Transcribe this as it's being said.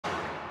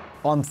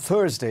On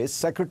Thursday,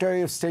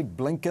 Secretary of State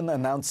Blinken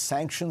announced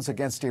sanctions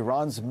against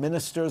Iran's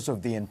ministers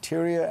of the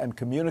Interior and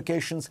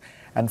Communications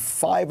and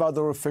 5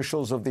 other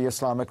officials of the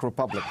Islamic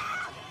Republic,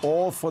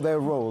 all for their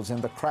roles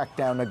in the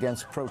crackdown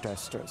against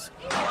protesters.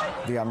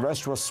 The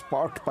unrest was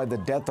sparked by the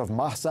death of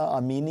Mahsa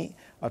Amini,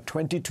 a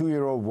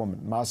 22-year-old woman.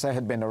 Mahsa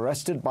had been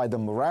arrested by the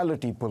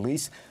morality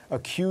police,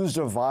 accused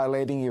of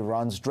violating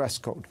Iran's dress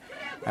code.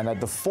 And at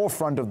the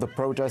forefront of the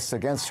protests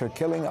against her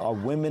killing are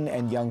women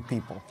and young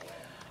people.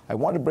 I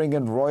want to bring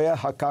in Roya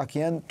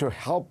Hakakian to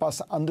help us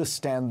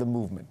understand the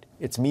movement,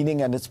 its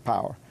meaning and its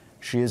power.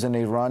 She is an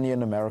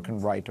Iranian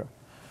American writer.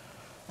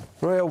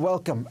 Roya,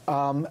 welcome.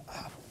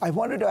 I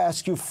wanted to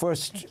ask you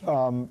first,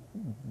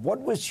 what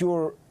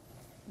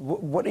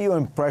are your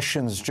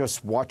impressions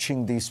just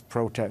watching these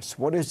protests?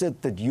 What is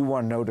it that you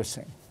are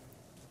noticing?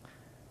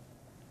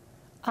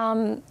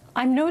 I'm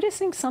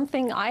noticing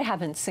something I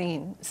haven't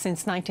seen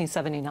since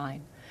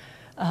 1979.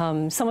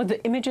 Some of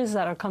the images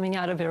that are coming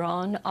out of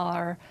Iran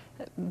are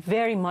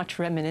very much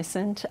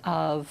reminiscent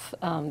of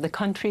the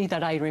country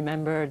that I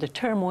remember, the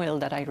turmoil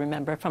that I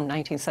remember from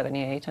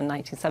 1978 and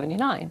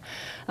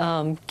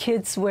 1979.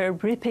 Kids were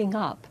ripping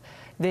up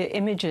the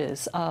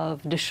images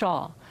of the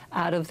Shah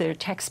out of their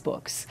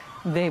textbooks.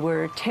 They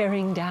were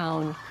tearing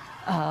down,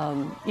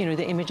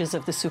 the images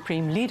of the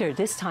Supreme Leader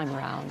this time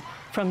around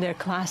from their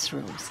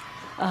classrooms.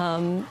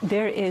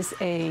 There is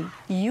a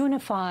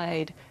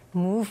unified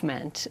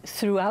movement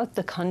throughout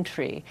the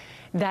country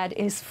that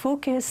is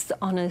focused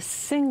on a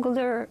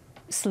singular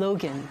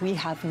slogan we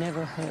have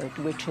never heard,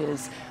 which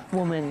is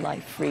woman,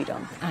 life,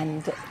 freedom.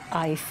 And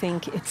I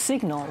think it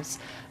signals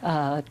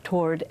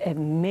toward a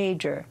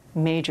major,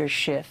 major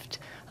shift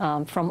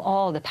from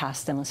all the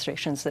past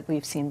demonstrations that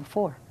we've seen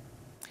before.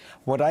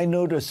 What I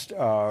noticed,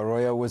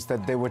 Roya, was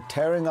that they were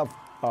tearing up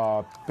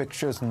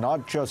pictures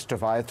not just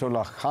of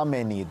Ayatollah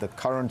Khamenei, the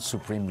current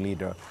supreme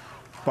leader,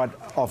 but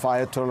of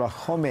Ayatollah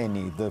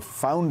Khomeini, the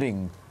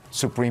founding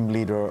supreme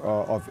leader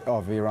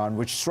of Iran,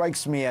 which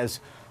strikes me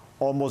as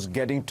almost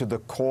getting to the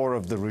core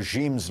of the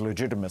regime's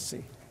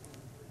legitimacy.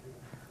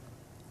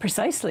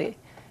 Precisely.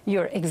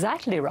 You're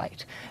exactly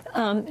right.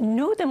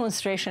 No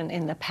demonstration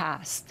in the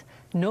past,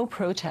 no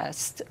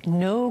protest,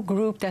 no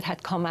group that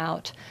had come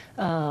out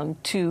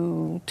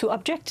to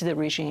object to the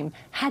regime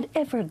had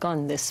ever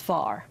gone this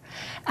far.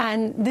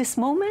 And this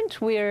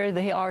moment where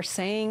they are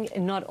saying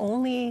not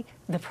only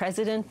the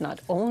president, not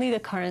only the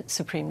current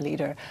supreme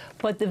leader,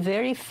 but the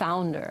very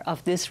founder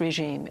of this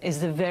regime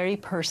is the very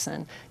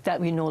person that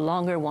we no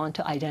longer want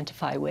to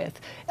identify with,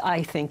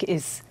 I think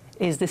is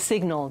the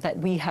signal that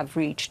we have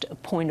reached a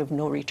point of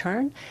no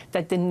return,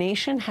 that the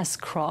nation has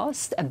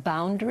crossed a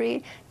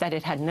boundary that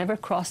it had never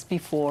crossed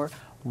before.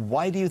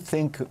 Why do you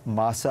think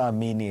Mahsa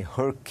Amini,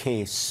 her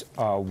case,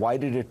 why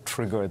did it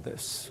trigger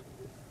this?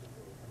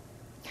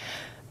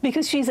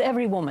 Because she's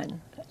every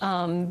woman.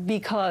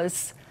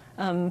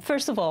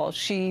 First of all,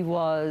 she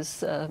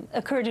was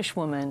a Kurdish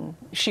woman.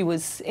 She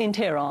was in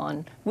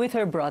Tehran with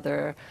her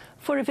brother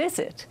for a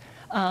visit.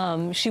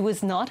 She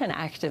was not an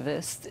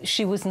activist.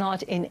 She was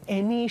not in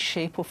any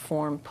shape or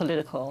form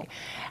political.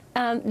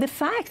 The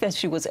fact that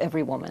she was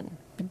every woman,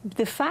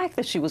 the fact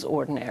that she was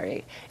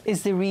ordinary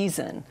is the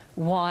reason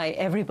why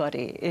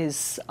everybody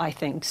is, I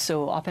think,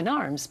 so up in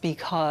arms,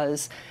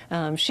 because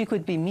she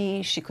could be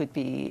me, she could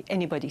be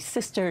anybody's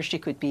sister, she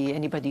could be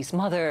anybody's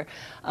mother.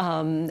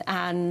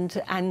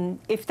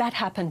 And if that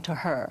happened to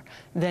her,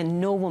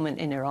 then no woman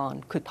in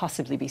Iran could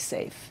possibly be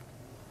safe.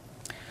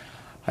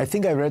 I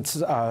think I read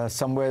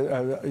somewhere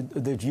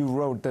that you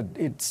wrote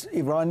that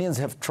Iranians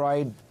have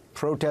tried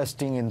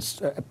protesting and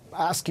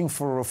asking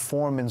for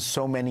reform in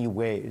so many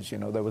ways. You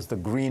know, there was the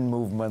Green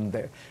Movement,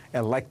 they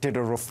elected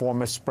a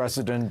reformist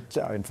president,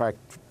 in fact,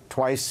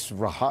 twice,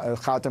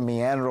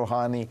 Khatami and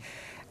Rouhani,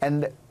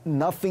 and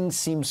nothing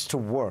seems to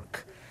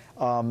work.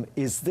 Do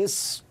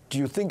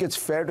you think it's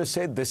fair to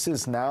say this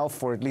is now,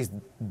 for at least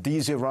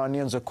these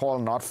Iranians, a call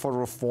not for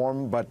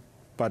reform, but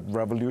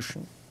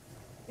revolution?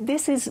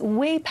 This is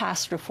way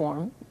past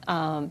reform.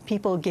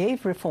 People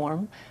gave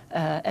reform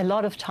a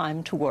lot of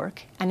time to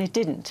work, and it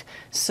didn't.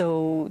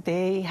 So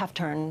they have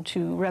turned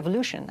to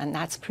revolution, and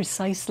that's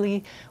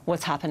precisely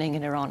what's happening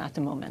in Iran at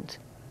the moment.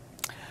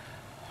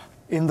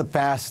 In the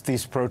past,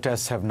 these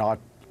protests have not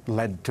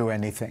led to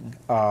anything.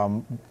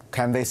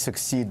 Can they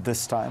succeed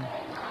this time?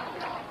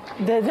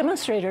 The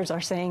demonstrators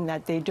are saying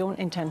that they don't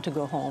intend to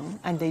go home,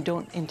 and they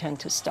don't intend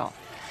to stop.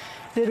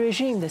 The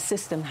regime, the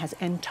system, has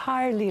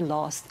entirely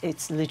lost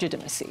its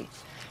legitimacy.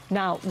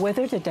 Now,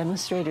 whether the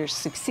demonstrators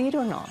succeed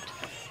or not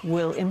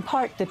will in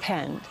part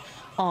depend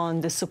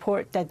on the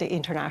support that the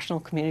international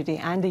community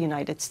and the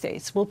United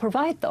States will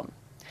provide them.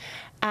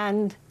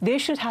 And they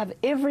should have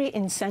every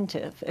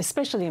incentive,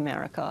 especially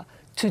America,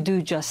 to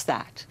do just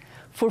that.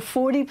 For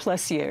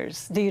 40+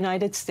 years, the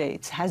United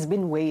States has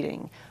been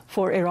waiting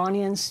for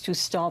Iranians to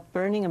stop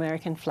burning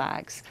American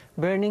flags,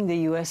 burning the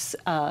U.S.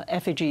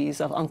 effigies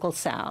of Uncle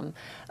Sam,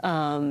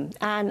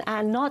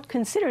 and not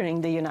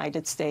considering the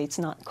United States,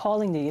 not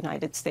calling the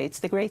United States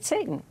the Great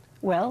Satan.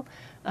 Well,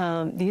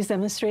 these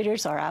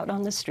demonstrators are out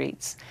on the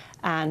streets,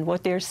 and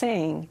what they're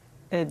saying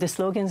the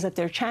slogans that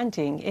they're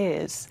chanting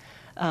is,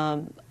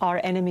 our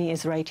enemy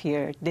is right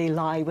here. They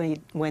lie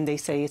when they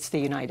say it's the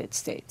United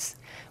States.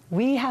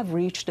 We have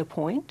reached a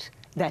point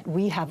that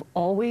we have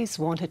always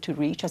wanted to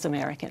reach as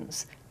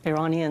Americans.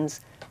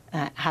 Iranians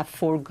have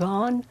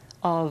foregone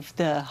of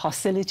the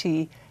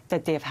hostility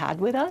that they've had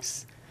with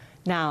us.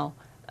 Now,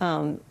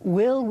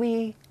 will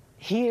we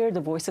hear the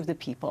voice of the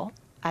people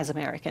as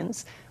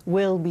Americans?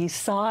 Will we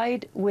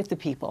side with the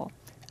people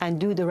and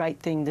do the right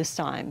thing this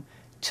time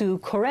to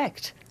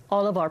correct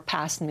all of our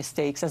past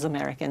mistakes as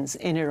Americans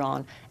in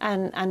Iran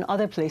and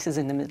other places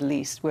in the Middle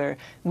East where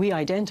we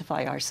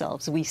identify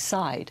ourselves, we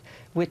side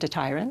with the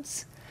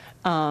tyrants?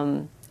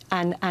 And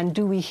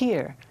do we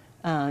hear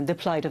the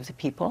plight of the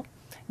people?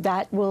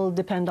 That will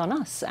depend on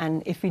us.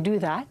 And if we do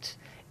that,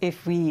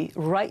 if we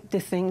right the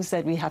things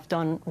that we have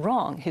done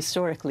wrong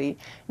historically,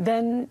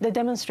 then the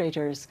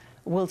demonstrators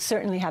will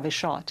certainly have a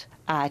shot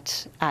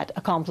at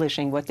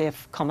accomplishing what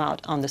they've come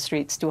out on the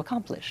streets to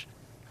accomplish.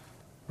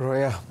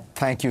 Roya,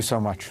 thank you so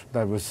much.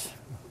 That was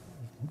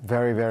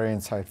very, very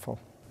insightful.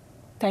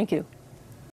 Thank you.